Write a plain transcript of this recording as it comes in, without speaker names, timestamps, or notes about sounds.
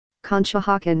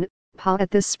Conshohocken, PA.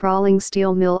 At this sprawling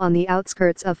steel mill on the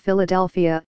outskirts of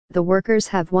Philadelphia, the workers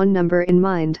have one number in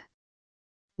mind.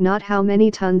 Not how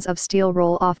many tons of steel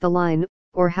roll off the line,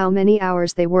 or how many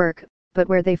hours they work, but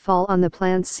where they fall on the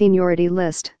plant's seniority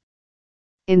list.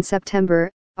 In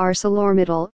September,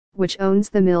 ArcelorMittal, which owns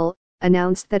the mill,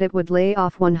 announced that it would lay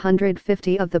off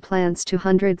 150 of the plant's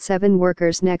 207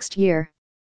 workers next year.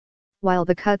 While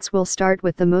the cuts will start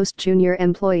with the most junior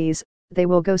employees, they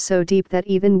will go so deep that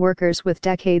even workers with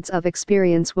decades of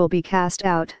experience will be cast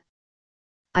out.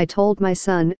 I told my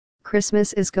son,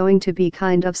 Christmas is going to be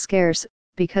kind of scarce,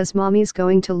 because mommy's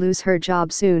going to lose her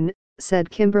job soon, said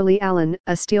Kimberly Allen,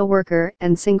 a steelworker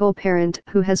and single parent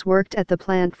who has worked at the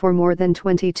plant for more than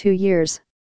 22 years.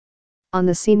 On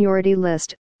the seniority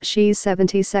list, she's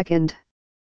 72nd.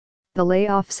 The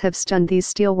layoffs have stunned these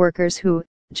steelworkers who,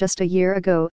 just a year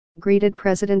ago, greeted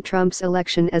President Trump's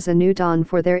election as a new dawn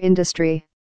for their industry.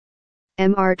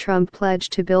 Mr. Trump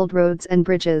pledged to build roads and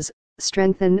bridges,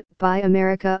 strengthen Buy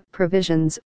America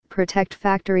provisions, protect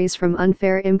factories from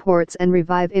unfair imports and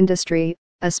revive industry,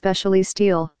 especially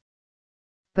steel.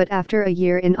 But after a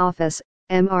year in office,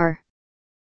 Mr.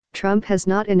 Trump has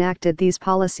not enacted these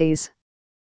policies.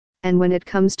 And when it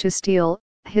comes to steel,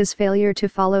 his failure to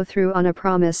follow through on a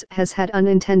promise has had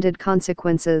unintended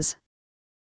consequences.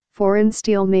 Foreign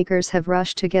steel makers have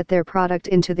rushed to get their product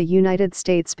into the United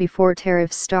States before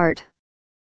tariffs start.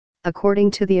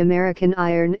 According to the American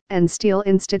Iron and Steel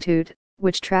Institute,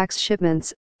 which tracks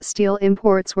shipments, steel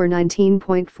imports were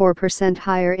 19.4%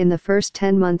 higher in the first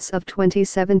 10 months of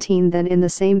 2017 than in the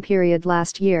same period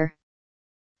last year.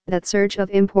 That surge of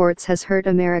imports has hurt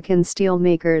American steel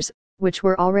makers, which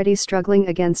were already struggling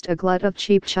against a glut of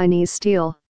cheap Chinese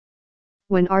steel.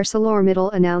 When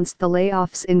ArcelorMittal announced the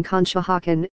layoffs in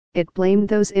Conshohocken, it blamed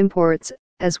those imports,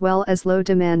 as well as low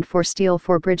demand for steel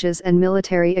for bridges and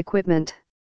military equipment.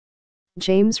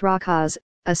 James Rockhaus,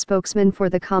 a spokesman for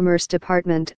the Commerce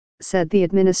Department, said the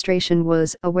administration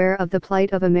was aware of the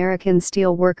plight of American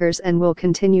steel workers and will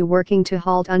continue working to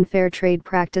halt unfair trade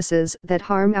practices that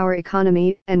harm our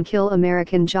economy and kill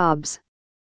American jobs.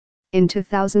 In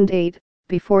 2008,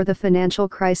 before the financial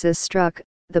crisis struck,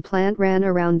 the plant ran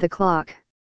around the clock.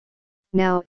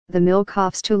 Now, the mill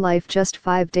coughs to life just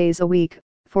 5 days a week,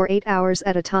 for 8 hours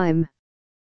at a time.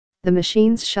 The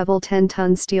machines shovel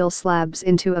 10-ton steel slabs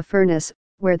into a furnace,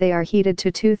 where they are heated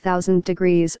to 2,000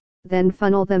 degrees, then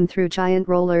funnel them through giant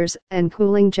rollers and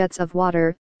cooling jets of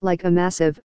water, like a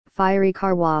massive, fiery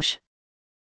car wash.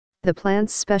 The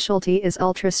plant's specialty is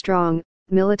ultra-strong,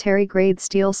 military-grade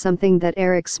steel, something that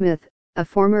Eric Smith, a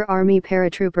former Army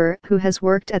paratrooper who has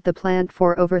worked at the plant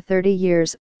for over 30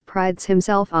 years, prides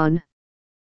himself on.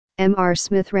 Mr.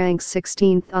 Smith ranks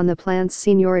 16th on the plant's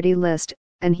seniority list,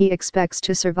 and he expects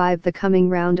to survive the coming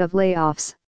round of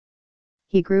layoffs.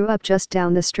 He grew up just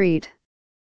down the street.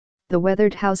 The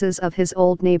weathered houses of his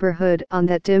old neighborhood on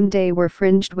that dim day were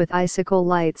fringed with icicle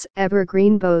lights,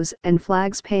 evergreen bows and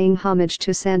flags paying homage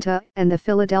to Santa and the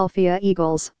Philadelphia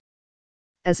Eagles.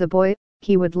 As a boy,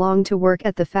 he would long to work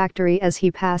at the factory as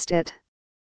he passed it.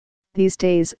 These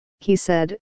days, he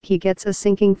said, he gets a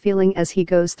sinking feeling as he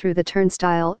goes through the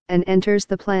turnstile and enters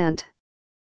the plant.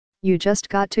 You just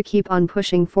got to keep on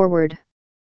pushing forward.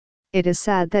 It is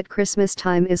sad that Christmas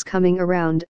time is coming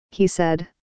around, he said.